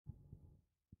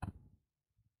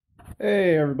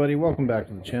Hey everybody, welcome back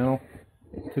to the channel.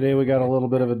 Today we got a little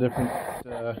bit of a different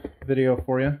video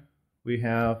for you. We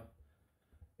have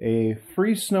a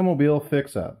free snowmobile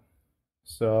fix-up.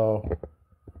 So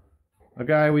a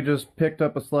guy we just picked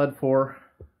up a sled for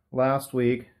last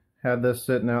week had this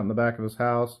sitting out in the back of his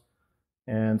house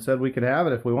and said we could have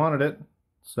it if we wanted it.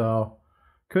 So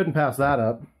couldn't pass that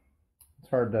up. It's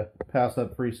hard to pass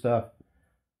up free stuff.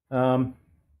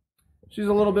 She's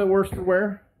a little bit worse for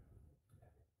wear,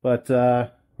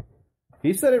 but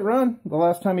he said it run the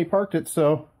last time he parked it,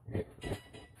 so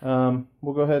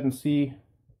we'll go ahead and see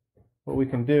what we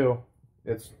can do.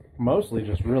 It's mostly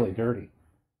just really dirty.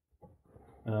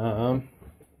 It's a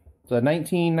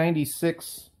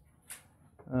 1996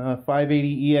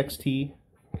 580 EXT,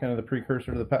 kind of the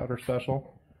precursor to the Powder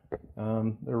Special.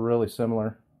 They're really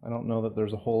similar. I don't know that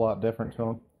there's a whole lot different to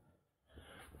them.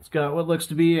 It's got what looks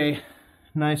to be a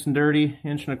nice and dirty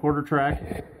 1.25"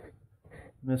 track.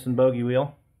 Missing bogey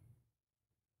wheel,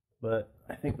 but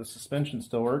I think the suspension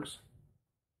still works,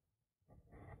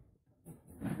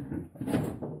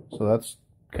 so that's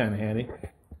kind of handy.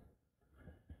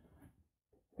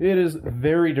 It is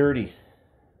very dirty.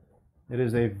 It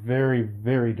is a very,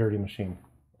 very dirty machine.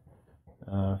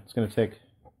 It's going to take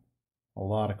a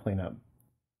lot of cleanup.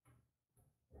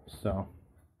 So,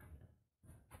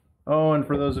 oh, and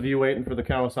for those of you waiting for the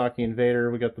Kawasaki Invader,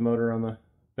 we got the motor on the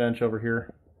bench over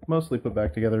here. Mostly put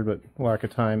back together, but lack of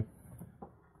time.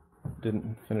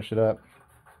 Didn't finish it up.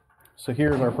 So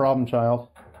here's our problem child.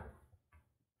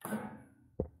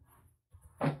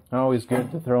 Always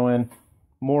good to throw in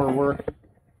more work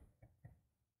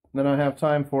than I have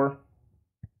time for.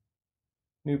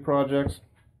 New projects.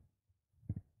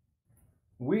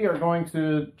 We are going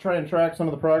to try and track some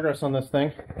of the progress on this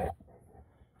thing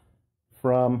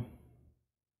from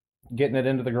getting it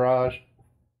into the garage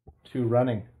to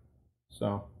running.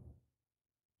 So,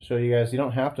 show you guys, you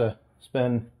don't have to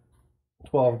spend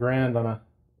 12 grand on a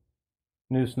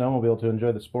new snowmobile to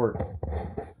enjoy the sport.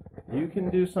 You can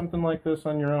do something like this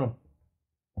on your own.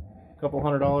 A couple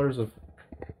 $100 of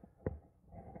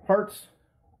parts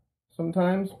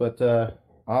sometimes, but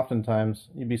oftentimes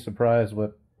you'd be surprised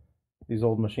what these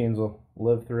old machines will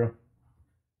live through.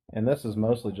 And this is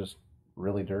mostly just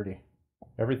really dirty.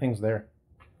 Everything's there.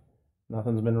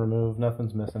 Nothing's been removed,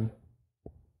 nothing's missing.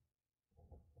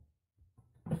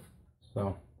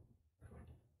 So,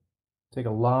 take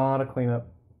a lot of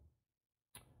cleanup.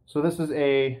 So this is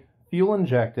a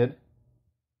fuel-injected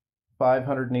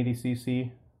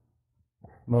 580cc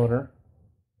motor.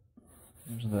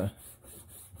 Here's the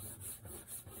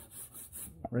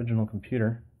original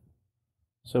computer.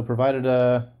 So provided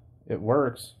it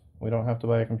works, we don't have to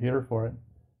buy a computer for it.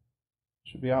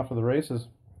 Should be off to the races.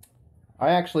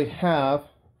 I actually have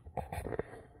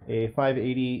a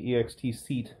 580 EXT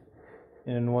seat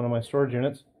in one of my storage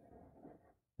units,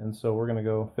 and so we're going to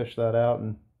go fish that out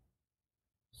and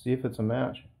see if it's a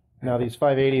match. Now these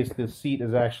 580s, the seat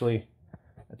is actually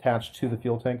attached to the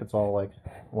fuel tank. It's all like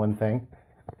one thing,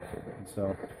 and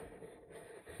so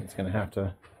it's going to have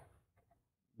to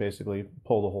basically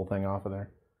pull the whole thing off of there.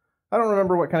 I don't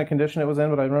remember what kind of condition it was in,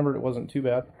 but I remember it wasn't too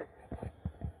bad.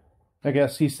 I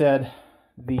guess he said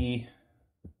the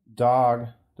dog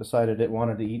decided it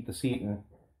wanted to eat the seat, and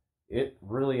it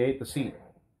really ate the seat.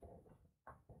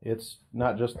 It's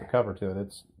not just the cover to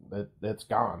it, it's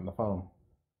gone, the foam.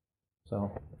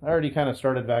 So I already kind of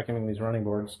started vacuuming these running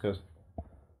boards because,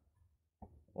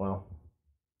 well,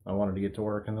 I wanted to get to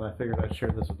work, and then I figured I'd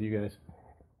share this with you guys.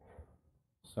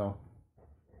 So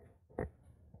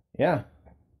yeah,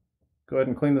 go ahead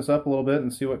and clean this up a little bit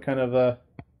and see what kind of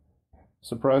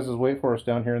surprises wait for us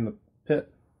down here in the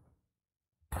pit.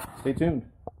 Stay tuned.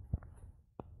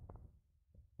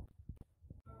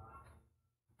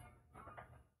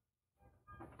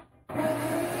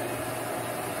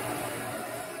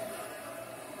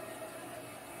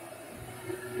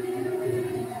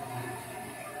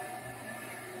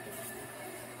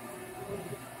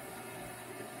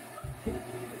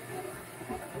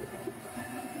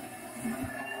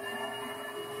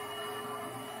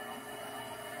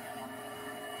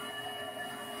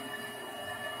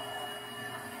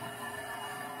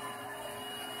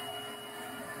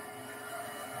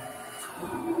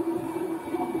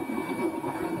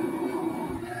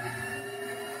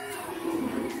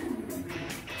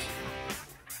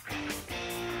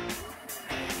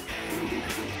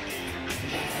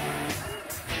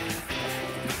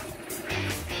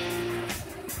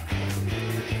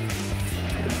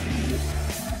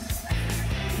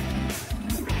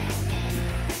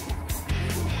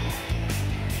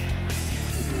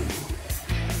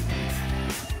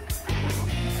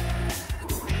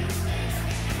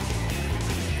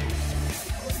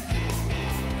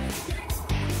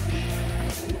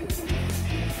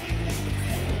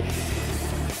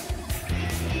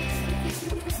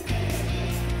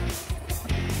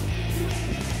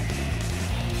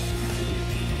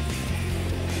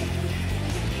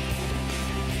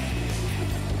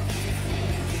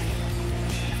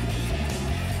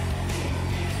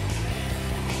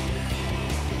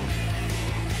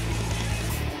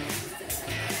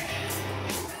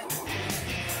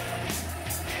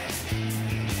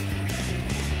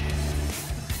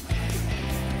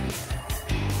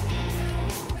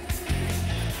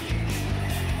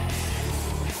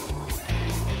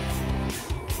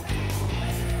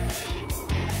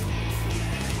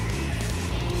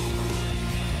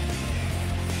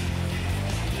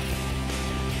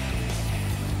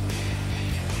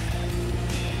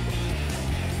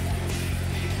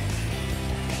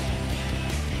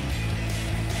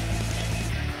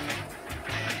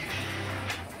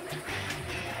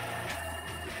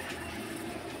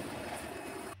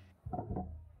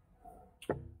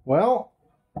 Well,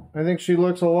 I think she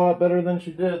looks a lot better than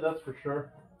she did, that's for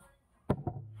sure.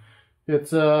 It's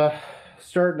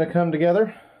starting to come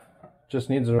together. Just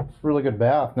needs a really good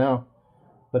bath now.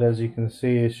 But as you can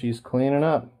see, she's cleaning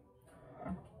up.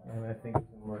 And I think it's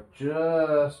going to look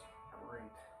just great.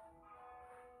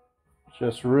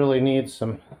 Just really needs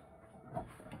some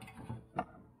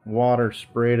water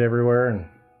sprayed everywhere. And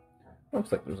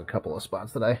looks like there's a couple of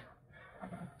spots that I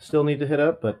still need to hit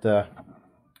up. But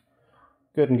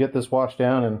go ahead and get this washed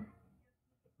down and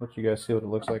let you guys see what it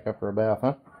looks like after a bath,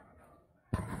 huh?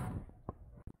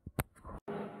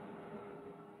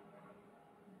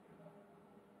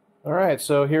 Alright,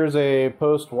 so here's a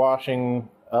post-washing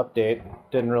update.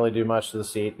 Didn't really do much to the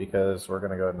seat because we're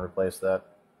going to go ahead and replace that.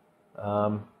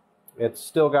 It's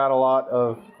still got a lot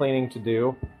of cleaning to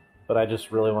do, but I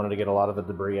just really wanted to get a lot of the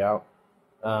debris out.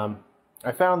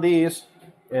 I found these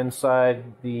inside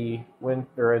the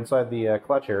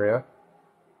clutch area,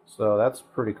 so that's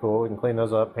pretty cool. We can clean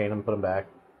those up, paint them, put them back.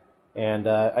 And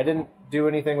I didn't do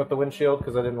anything with the windshield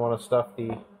because I didn't want to stuff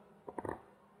the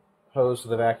hose to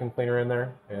the vacuum cleaner in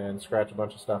there and scratch a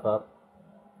bunch of stuff up.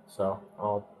 So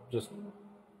I'll just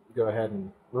go ahead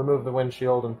and remove the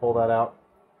windshield and pull that out.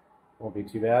 Won't be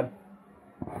too bad.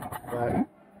 But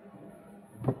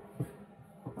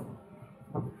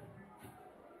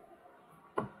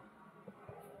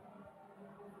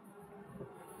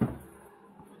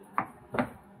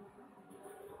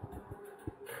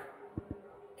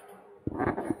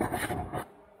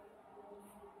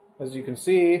as you can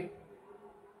see,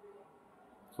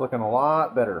 it's looking a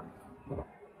lot better.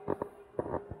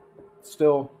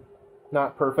 Still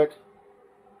not perfect,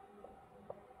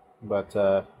 but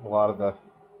a lot of the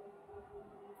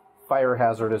fire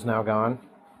hazard is now gone.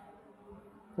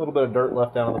 A little bit of dirt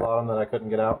left down on the bottom that I couldn't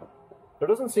get out. There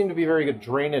doesn't seem to be very good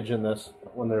drainage in this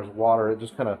when there's water. It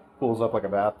just kind of pools up like a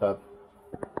bathtub.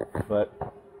 But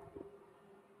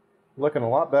looking a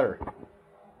lot better.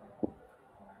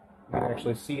 You can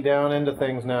actually see down into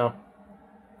things now.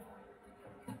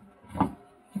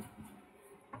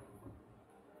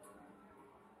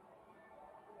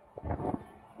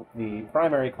 The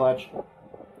primary clutch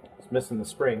is missing the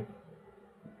spring,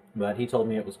 but he told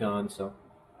me it was gone, so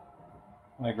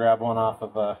I'm going to grab one off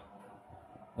of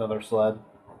another sled,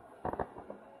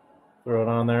 throw it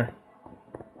on there.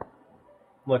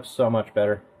 Looks so much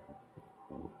better.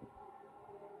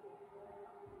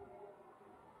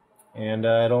 And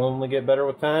it'll only get better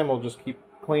with time. We'll just keep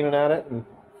cleaning at it and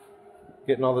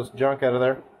getting all this junk out of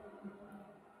there.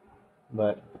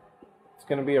 But it's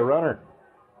going to be a runner.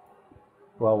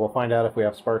 Well, we'll find out if we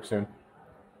have spark soon.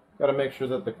 Got to make sure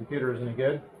that the computer is any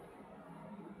good.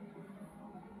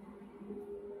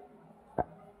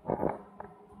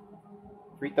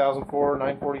 $3,004,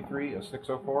 943, a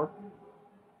 604.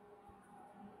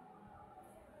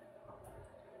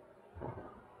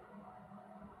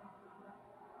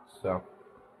 So,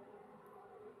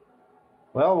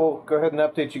 well, we'll go ahead and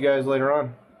update you guys later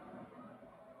on.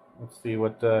 Let's see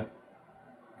what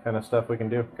kind of stuff we can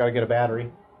do. Got to get a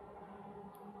battery.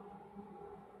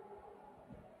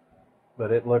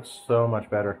 But it looks so much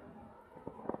better.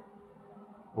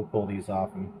 We'll pull these off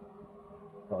and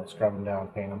probably scrub them down,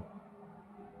 paint them.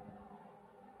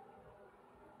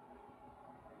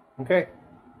 Okay.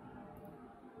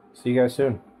 See you guys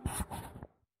soon.